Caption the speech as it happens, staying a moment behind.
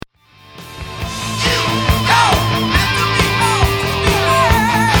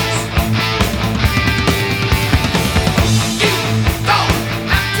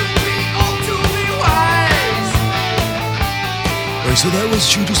was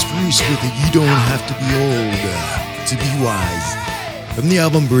Judas Priest with it. You don't have to be old to be wise. From the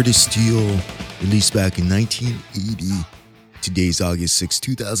album Bird of Steel, released back in 1980. Today's August 6,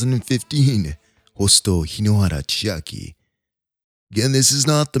 2015. Hosto Hinohara Chiaki. Again, this is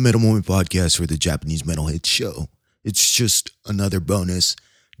not the Metal Moment podcast for the Japanese Metal Hit Show. It's just another bonus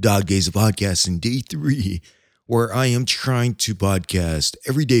Dog Days of Podcasting Day 3, where I am trying to podcast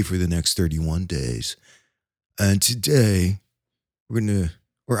every day for the next 31 days. And today,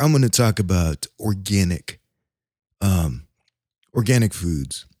 I'm gonna talk about organic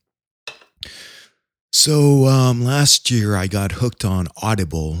foods. So last year I got hooked on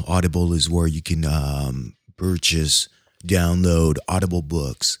Audible. Audible is where you can download Audible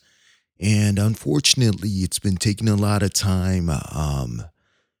books. And unfortunately, it's been taking a lot of time,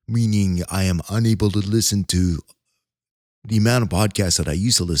 meaning I am unable to listen to the amount of podcasts that I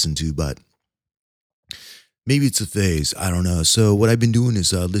used to listen to, but maybe it's a phase. I don't know. So what I've been doing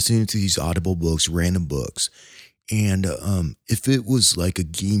is listening to these Audible books, random books. And if it was like a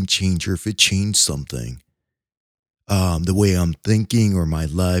game changer, if it changed something, the way I'm thinking or my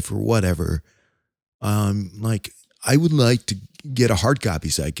life or whatever, I would like to get a hard copy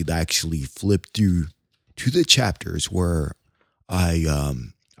so I could actually flip through to the chapters where I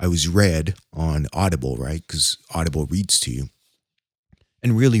was read on Audible, right? Because Audible reads to you,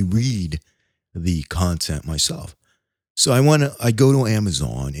 and really read the content myself. So I go to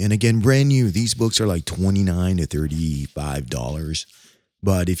Amazon, and again, brand new, these books are like $29 to $35.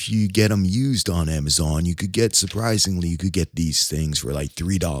 But if you get them used on Amazon, you could get these things for like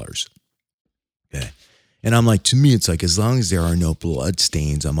 $3. Okay. And I'm like, to me, it's like, as long as there are no blood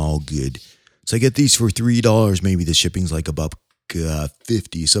stains, I'm all good. So I get these for $3. Maybe the shipping's like about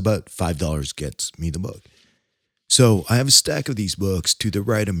 $50. So about $5 gets me the book. So I have a stack of these books to the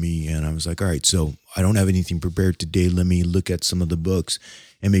right of me, and I was like, all right, so I don't have anything prepared today. Let me look at some of the books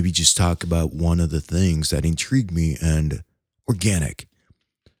and maybe just talk about one of the things that intrigued me, and organic.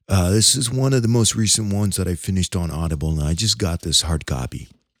 This is one of the most recent ones that I finished on Audible, and I just got this hard copy.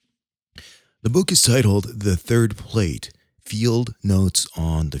 The book is titled The Third Plate, Field Notes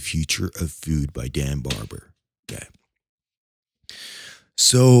on the Future of Food by Dan Barber. Okay.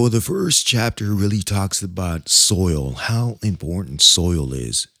 So the first chapter really talks about soil, how important soil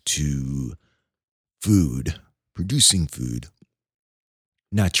is to food, producing food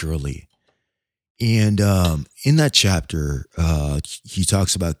naturally. And in that chapter, he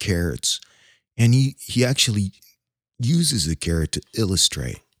talks about carrots, and he actually uses a carrot to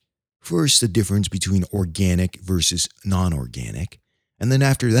illustrate first the difference between organic versus non-organic. And then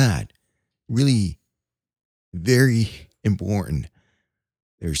after that, really very important,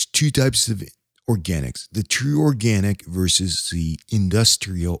 there's two types of organics, the true organic versus the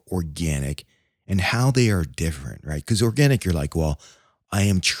industrial organic, and how they are different, right? Because organic, you're like, well, I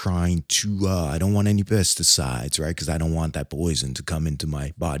am trying to, I don't want any pesticides, right? Because I don't want that poison to come into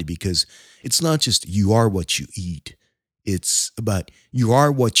my body, because it's not just you are what you eat. It's about you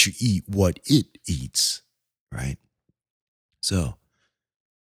are what you eat, what it eats, right? So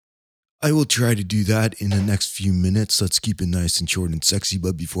I will try to do that in the next few minutes. Let's keep it nice and short and sexy.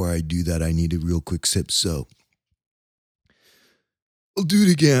 But before I do that, I need a real quick sip. So I'll do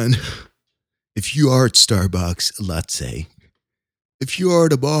it again. If you are at Starbucks, let's say, if you are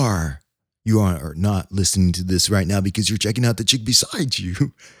at a bar, you are not listening to this right now because you're checking out the chick beside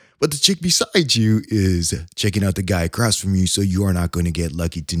you. But the chick beside you is checking out the guy across from you. So you are not going to get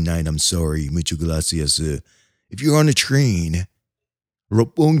lucky tonight. I'm sorry. Mucho gracias. If you're on a train,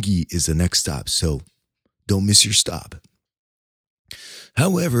 Roppongi is the next stop, so don't miss your stop.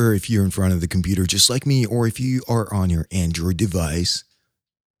 However, if you're in front of the computer just like me, or if you are on your Android device,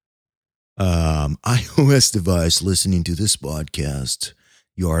 iOS device listening to this podcast,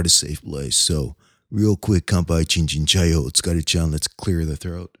 you are at a safe place. So real quick, kanpai chinchin chayo, otsukare-chan, let's clear the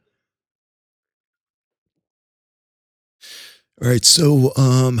throat. All right, so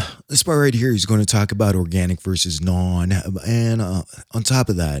this part right here is going to talk about organic versus non. And on top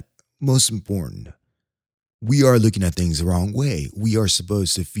of that, most important, we are looking at things the wrong way. We are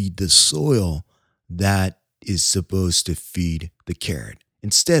supposed to feed the soil that is supposed to feed the carrot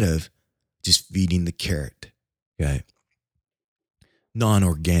instead of just feeding the carrot, okay?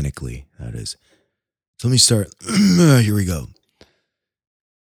 Non-organically, that is. So let me start. Here we go.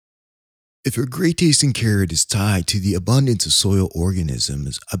 If a great tasting carrot is tied to the abundance of soil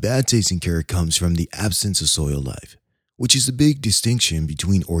organisms, a bad tasting carrot comes from the absence of soil life, which is a big distinction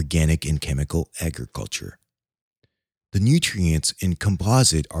between organic and chemical agriculture. The nutrients in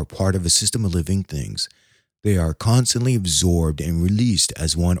composite are part of a system of living things. They are constantly absorbed and released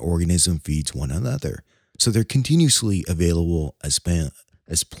as one organism feeds one another, so they're continuously available as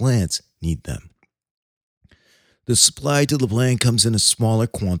as plants need them. The supply to the plant comes in smaller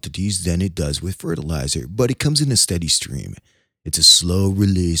quantities than it does with fertilizer, but it comes in a steady stream. It's a slow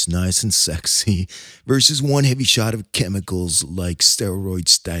release, nice and sexy, versus one heavy shot of chemicals like steroid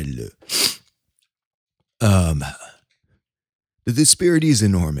style. Um, the disparity is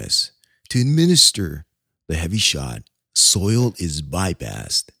enormous. To administer the heavy shot, soil is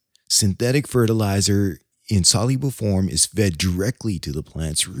bypassed. Synthetic fertilizer in soluble form is fed directly to the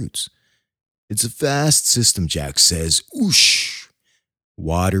plant's roots. It's a fast system, Jack says. Oosh!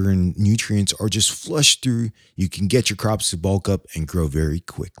 Water and nutrients are just flushed through. You can get your crops to bulk up and grow very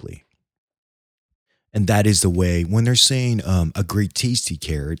quickly. And that is the way, when they're saying a great tasty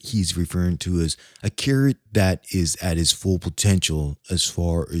carrot, he's referring to as a carrot that is at its full potential as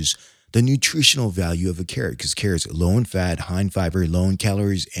far as the nutritional value of a carrot. Because carrots are low in fat, high in fiber, low in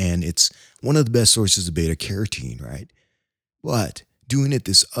calories, and it's one of the best sources of beta carotene, right? But doing it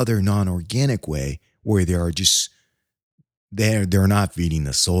this other non-organic way, where they are just they're not feeding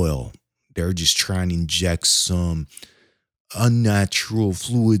the soil. They're just trying to inject some unnatural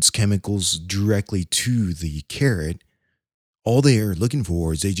fluids, chemicals directly to the carrot. All they are looking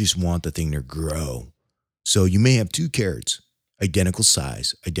for is they just want the thing to grow. So you may have two carrots, identical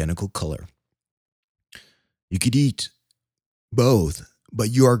size, identical color. You could eat both, but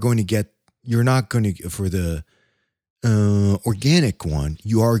you're not going to, for the organic one,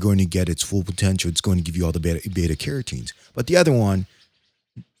 you are going to get its full potential. It's going to give you all the beta carotenes. But the other one,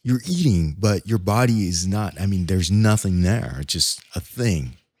 you're eating, but your body is not. I mean, there's nothing there. It's just a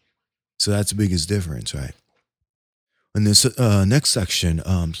thing. So that's the biggest difference, right? In this next section,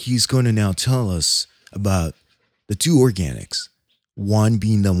 he's going to now tell us about the two organics. One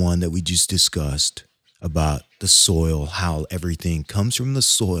being the one that we just discussed about the soil, how everything comes from the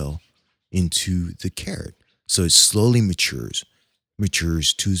soil into the carrot. So it slowly matures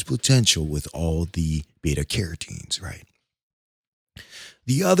to its potential with all the beta carotenes, right?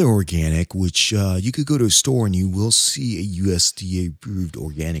 The other organic, which you could go to a store and you will see a USDA approved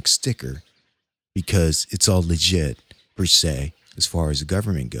organic sticker because it's all legit per se as far as the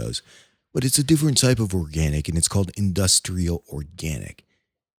government goes. But it's a different type of organic and it's called industrial organic.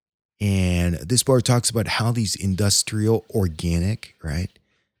 And this part talks about how these industrial organic, right?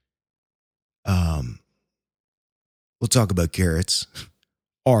 We'll talk about carrots,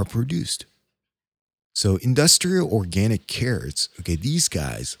 are produced. So industrial organic carrots, okay, these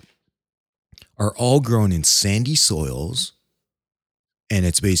guys are all grown in sandy soils, and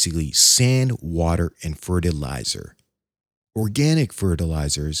it's basically sand, water, and fertilizer. Organic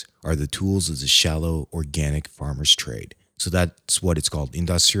fertilizers are the tools of the shallow organic farmer's trade. So that's what it's called,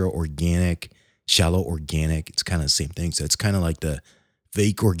 industrial organic, shallow organic. It's kind of the same thing. So it's kind of like the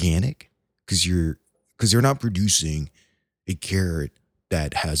fake organic because they're not producing a carrot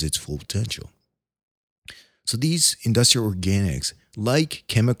that has its full potential. So these industrial organics, like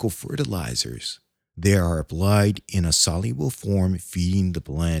chemical fertilizers, they are applied in a soluble form, feeding the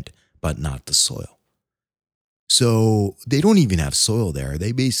plant, but not the soil. So they don't even have soil there.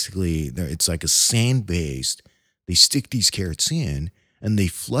 It's like a sand-based. They stick these carrots in and they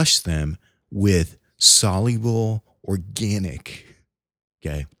flush them with soluble organic,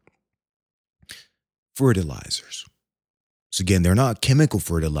 okay, fertilizers. So again, they're not chemical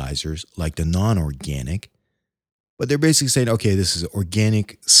fertilizers like the non-organic, but they're basically saying, okay, this is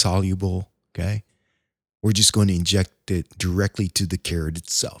organic, soluble, okay? We're just going to inject it directly to the carrot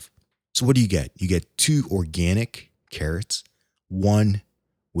itself. So what do you get? You get two organic carrots, one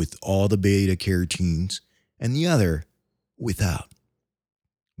with all the beta carotenes and the other without.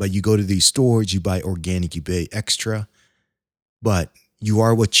 But you go to these stores, you buy organic, you pay extra, but you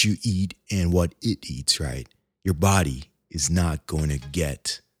are what you eat and what it eats, right? Your body is not going to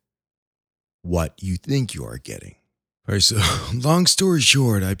get what you think you are getting. All right, so long story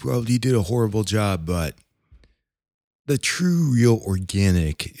short, I probably did a horrible job, but the true real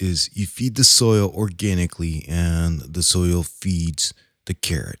organic is you feed the soil organically and the soil feeds the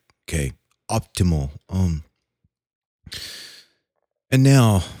carrot, okay? Optimal. And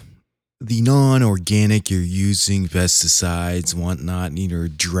now the non-organic, you're using pesticides, whatnot, you're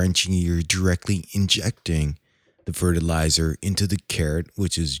drenching, you're directly injecting the fertilizer into the carrot,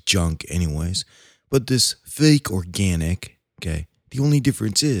 which is junk anyways. But this fake organic, okay, the only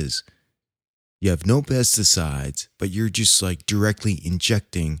difference is you have no pesticides, but you're just like directly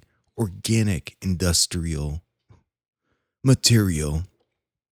injecting organic industrial material,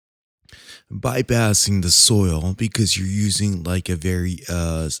 bypassing the soil because you're using like a very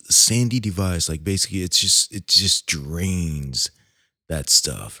sandy device. Like basically it just drains that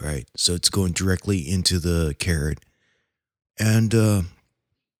stuff, right? So it's going directly into the carrot. And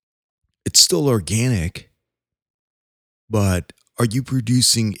It's still organic, but are you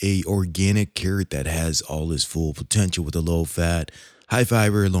producing a organic carrot that has all its full potential with a low fat, high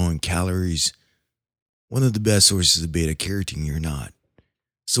fiber, low in calories? One of the best sources of beta carotene, you're not.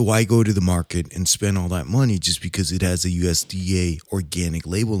 So why go to the market and spend all that money just because it has a USDA organic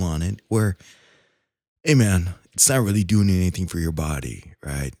label on it where, hey man, it's not really doing anything for your body,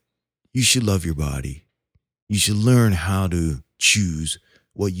 right? You should love your body. You should learn how to choose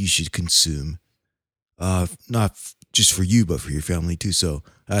what you should consume. Not just for you, but for your family too. So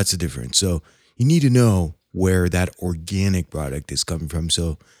that's the difference. So you need to know where that organic product is coming from.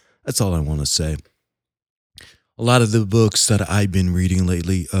 So that's all I want to say. A lot of the books that I've been reading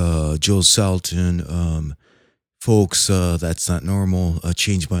lately, Joel Salton, folks, that's not normal,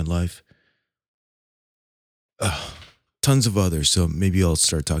 changed my life. Uh, Tons of others. So maybe I'll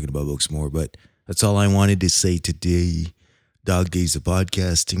start talking about books more. But that's all I wanted to say today. Dog Days of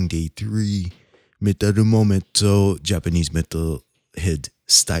Podcasting, Day 3. Meta no momento, Japanese metal head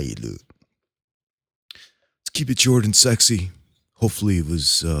style. Let's keep it short and sexy. Hopefully it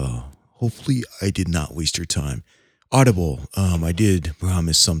was, hopefully I did not waste your time. Audible, I did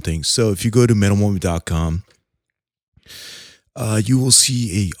promise something. So if you go to metalmoment.com, you will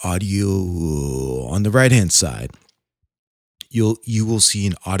see a audio on the right hand side. You will see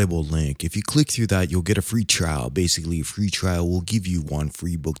an Audible link. If you click through that, you'll get a free trial. Basically, a free trial will give you one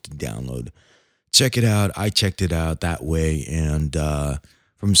free book to download. Check it out. I checked it out that way, and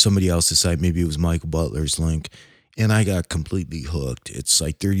from somebody else's site, maybe it was Michael Butler's link, and I got completely hooked. It's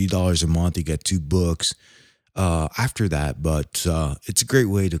like $30 a month. You get 2 books after that, but it's a great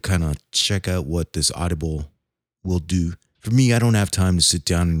way to kind of check out what this Audible will do. For me, I don't have time to sit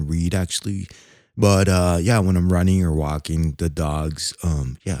down and read actually, but yeah, when I'm running or walking the dogs,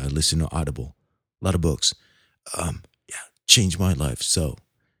 yeah, I listen to Audible. A lot of books. Yeah, changed my life. So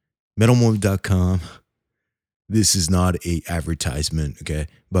metalmoment.com. This is not a advertisement, okay?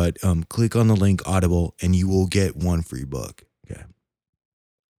 But click on the link Audible and you will get one free book. Okay.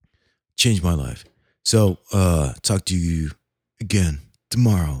 Changed my life. So talk to you again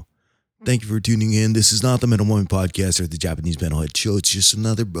tomorrow. Thank you for tuning in. This is not the Metal Moment Podcast or the Japanese Metalhead Show. It's just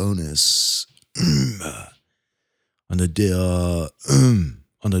another bonus on the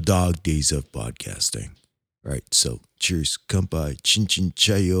dog days of podcasting. All right, so cheers, kampai, chin chin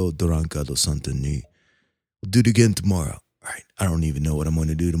chayo, dorankado santa ni. We'll do it again tomorrow. All right, I don't even know what I'm going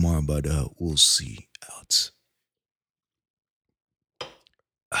to do tomorrow, but we'll see out.